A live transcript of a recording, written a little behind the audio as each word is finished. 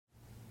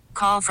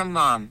call from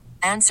mom.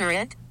 Answer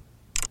it.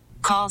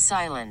 Call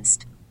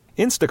silenced.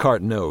 Instacart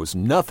knows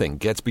nothing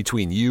gets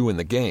between you and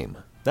the game.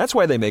 That's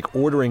why they make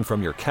ordering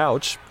from your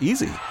couch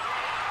easy.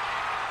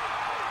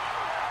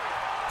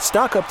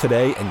 Stock up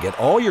today and get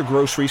all your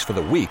groceries for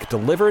the week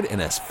delivered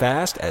in as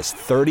fast as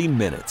 30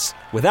 minutes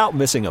without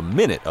missing a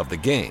minute of the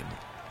game.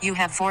 You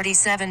have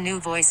 47 new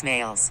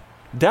voicemails.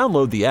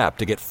 Download the app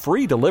to get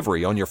free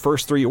delivery on your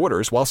first 3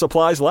 orders while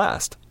supplies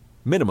last.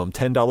 Minimum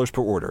 $10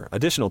 per order.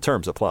 Additional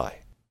terms apply.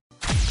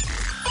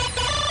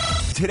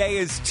 Today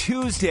is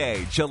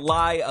Tuesday,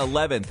 July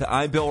 11th.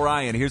 I'm Bill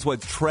Ryan. Here's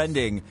what's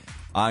trending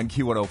on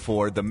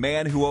Q104. The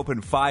man who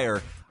opened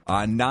fire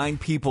on 9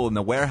 people in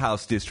the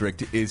warehouse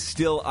district is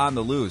still on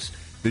the loose.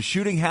 The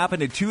shooting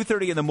happened at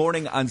 2:30 in the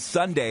morning on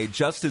Sunday,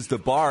 just as the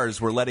bars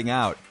were letting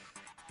out.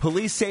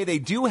 Police say they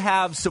do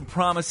have some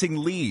promising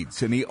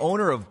leads, and the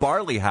owner of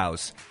Barley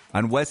House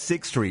on West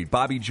 6th Street,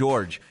 Bobby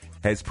George,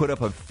 has put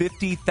up a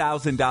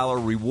 $50,000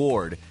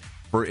 reward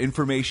for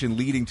information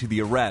leading to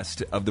the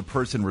arrest of the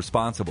person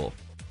responsible.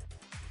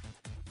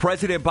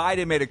 President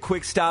Biden made a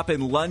quick stop in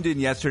London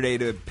yesterday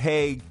to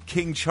pay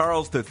King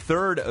Charles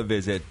III a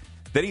visit.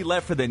 Then he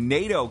left for the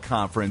NATO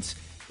conference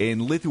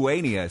in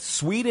Lithuania.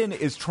 Sweden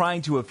is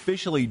trying to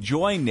officially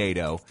join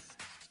NATO.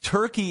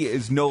 Turkey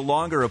is no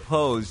longer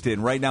opposed,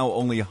 and right now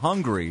only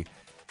Hungary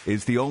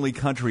is the only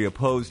country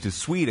opposed to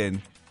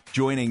Sweden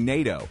joining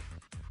NATO.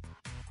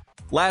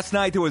 Last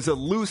night there was a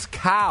loose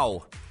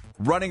cow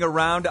running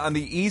around on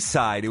the east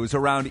side. It was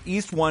around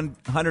East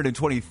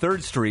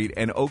 123rd Street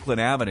and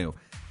Oakland Avenue.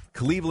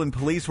 Cleveland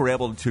police were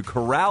able to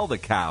corral the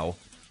cow.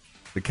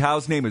 The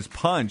cow's name is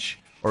Punch,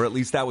 or at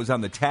least that was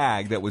on the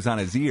tag that was on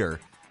his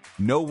ear.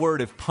 No word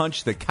if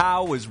Punch the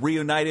cow was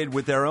reunited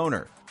with their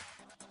owner.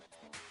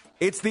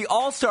 It's the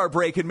All-Star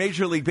break in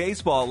Major League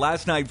Baseball.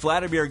 Last night,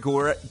 Vladimir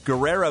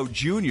Guerrero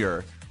Jr.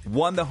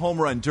 won the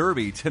Home Run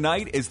Derby.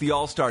 Tonight is the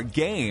All-Star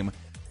game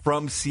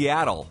from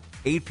Seattle,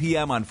 8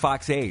 p.m. on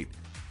Fox 8.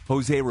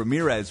 José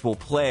Ramirez will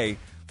play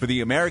for the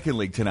American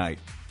League tonight.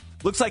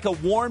 Looks like a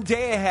warm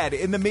day ahead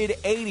in the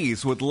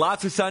mid-80s with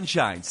lots of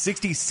sunshine.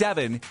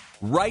 67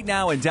 right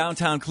now in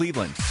downtown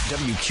Cleveland.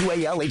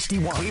 WQAL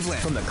HD1 Cleveland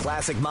from the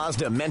Classic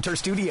Mazda Mentor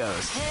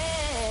Studios.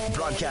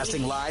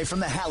 Broadcasting live from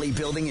the Halley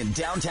Building in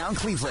downtown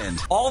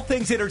Cleveland. All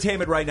things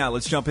entertainment right now.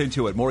 Let's jump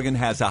into it. Morgan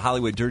has a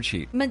Hollywood dirt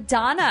sheet.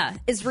 Madonna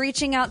is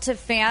reaching out to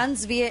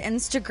fans via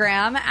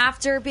Instagram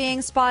after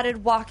being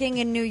spotted walking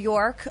in New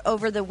York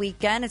over the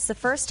weekend. It's the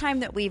first time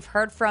that we've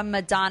heard from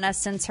Madonna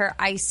since her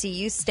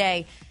ICU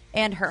stay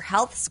and her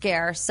health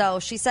scare. So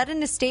she said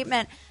in a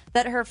statement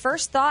that her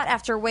first thought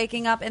after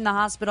waking up in the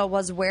hospital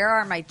was, where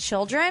are my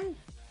children?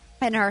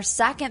 And her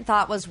second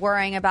thought was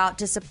worrying about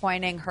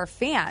disappointing her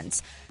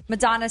fans.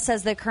 Madonna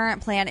says the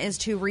current plan is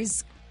to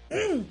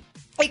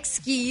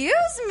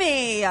excuse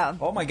me.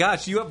 Oh my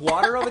gosh, you have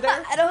water over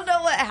there? I don't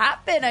know what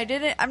happened.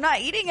 I'm not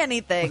eating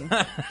anything.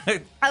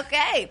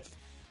 Okay.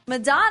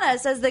 Madonna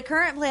says the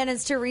current plan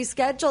is to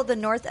reschedule the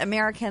North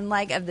American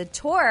leg of the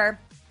tour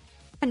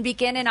and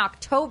begin in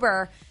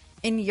October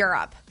in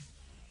Europe.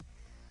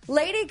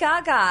 Lady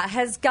Gaga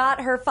has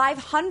got her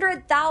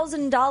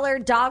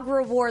 $500,000 dog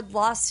reward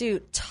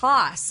lawsuit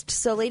tossed.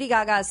 So Lady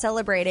Gaga is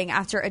celebrating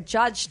after a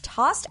judge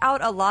tossed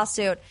out a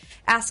lawsuit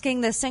asking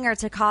the singer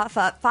to cough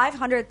up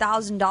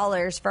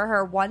 $500,000 for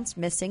her once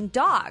missing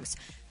dogs.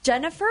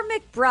 Jennifer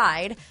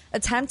McBride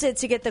attempted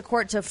to get the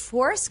court to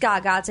force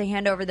Gaga to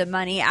hand over the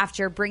money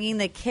after bringing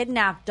the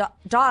kidnapped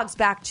dogs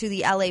back to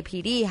the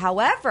LAPD.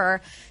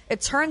 However, it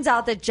turns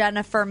out that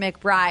Jennifer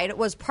McBride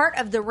was part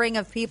of the ring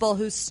of people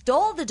who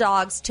stole the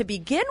dogs to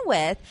begin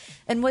with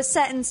and was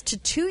sentenced to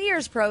 2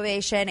 years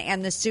probation,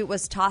 and the suit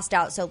was tossed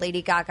out, so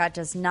Lady Gaga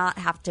does not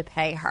have to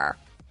pay her.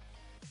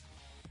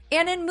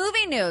 And in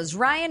movie news,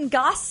 Ryan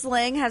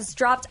Gosling has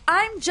dropped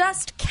I'm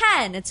Just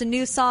Ken. It's a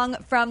new song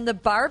from the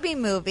Barbie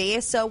movie.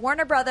 So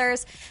Warner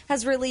Brothers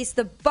has released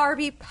the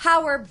Barbie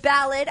power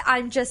ballad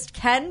I'm Just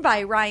Ken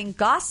by Ryan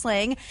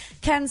Gosling.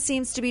 Ken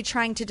seems to be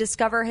trying to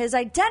discover his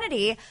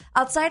identity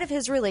outside of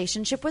his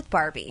relationship with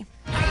Barbie.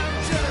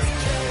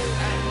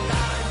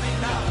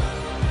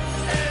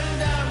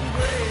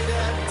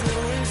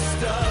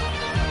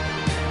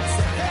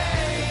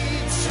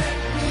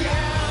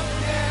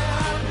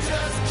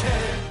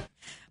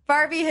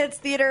 Barbie hits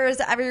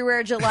theaters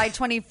everywhere July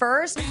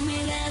 21st.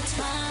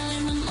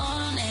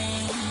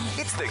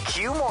 It's the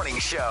Q Morning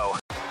Show.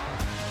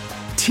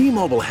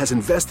 T-Mobile has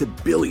invested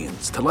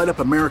billions to light up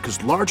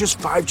America's largest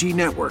 5G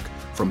network,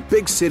 from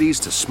big cities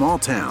to small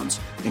towns,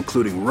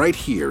 including right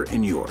here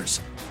in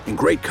yours. And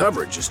great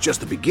coverage is just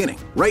the beginning.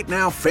 Right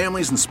now,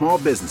 families and small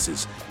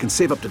businesses can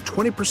save up to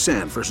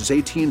 20% versus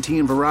AT&T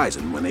and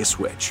Verizon when they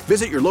switch.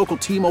 Visit your local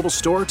T-Mobile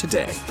store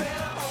today.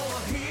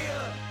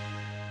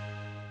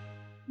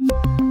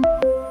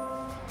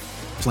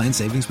 Plan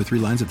savings with 3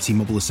 lines of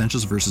T-Mobile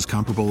Essentials versus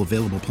comparable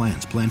available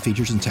plans. Plan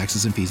features and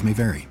taxes and fees may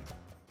vary.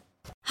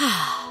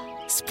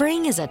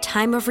 Spring is a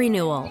time of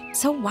renewal,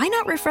 so why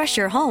not refresh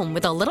your home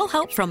with a little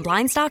help from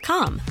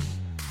Blinds.com?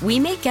 We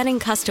make getting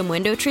custom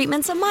window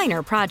treatments a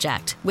minor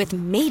project with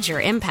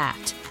major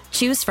impact.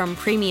 Choose from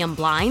premium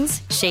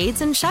blinds,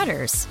 shades, and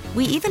shutters.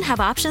 We even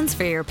have options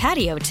for your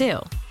patio, too.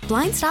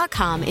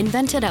 Blinds.com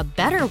invented a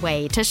better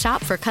way to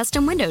shop for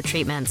custom window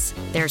treatments.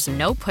 There's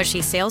no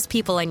pushy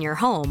salespeople in your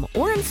home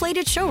or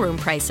inflated showroom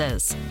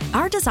prices.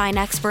 Our design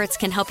experts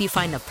can help you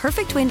find the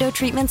perfect window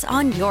treatments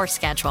on your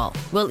schedule.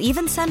 We'll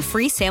even send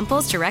free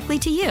samples directly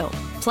to you.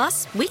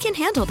 Plus, we can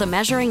handle the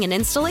measuring and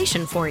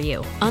installation for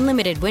you.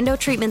 Unlimited window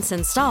treatments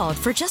installed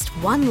for just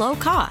one low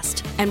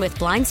cost. And with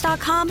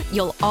Blinds.com,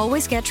 you'll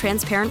always get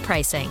transparent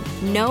pricing.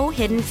 No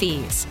hidden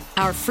fees.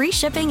 Our free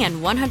shipping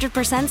and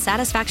 100%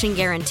 satisfaction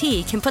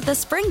guarantee can put the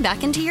spring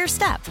back into your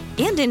step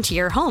and into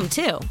your home,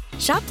 too.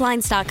 Shop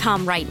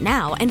Blinds.com right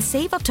now and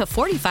save up to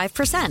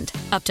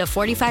 45%. Up to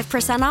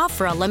 45% off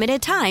for a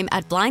limited time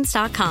at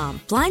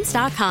Blinds.com.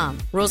 Blinds.com.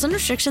 Rules and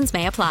restrictions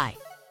may apply.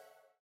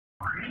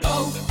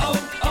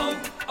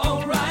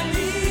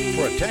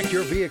 Protect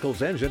your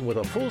vehicle's engine with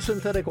a full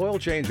synthetic oil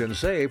change and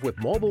save with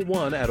Mobile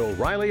One at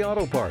O'Reilly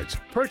Auto Parts.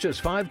 Purchase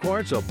 5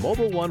 quarts of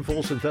Mobile One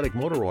full synthetic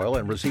motor oil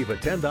and receive a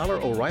 $10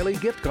 O'Reilly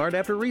gift card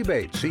after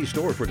rebate. See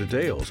store for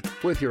details.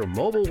 With your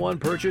Mobile One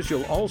purchase,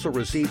 you'll also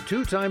receive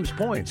 2 times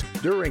points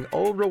during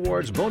O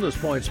Rewards Bonus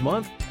Points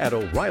Month at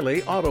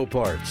O'Reilly Auto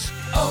Parts.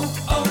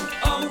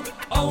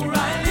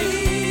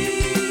 O'Reilly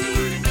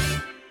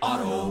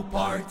Auto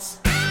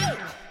Parts.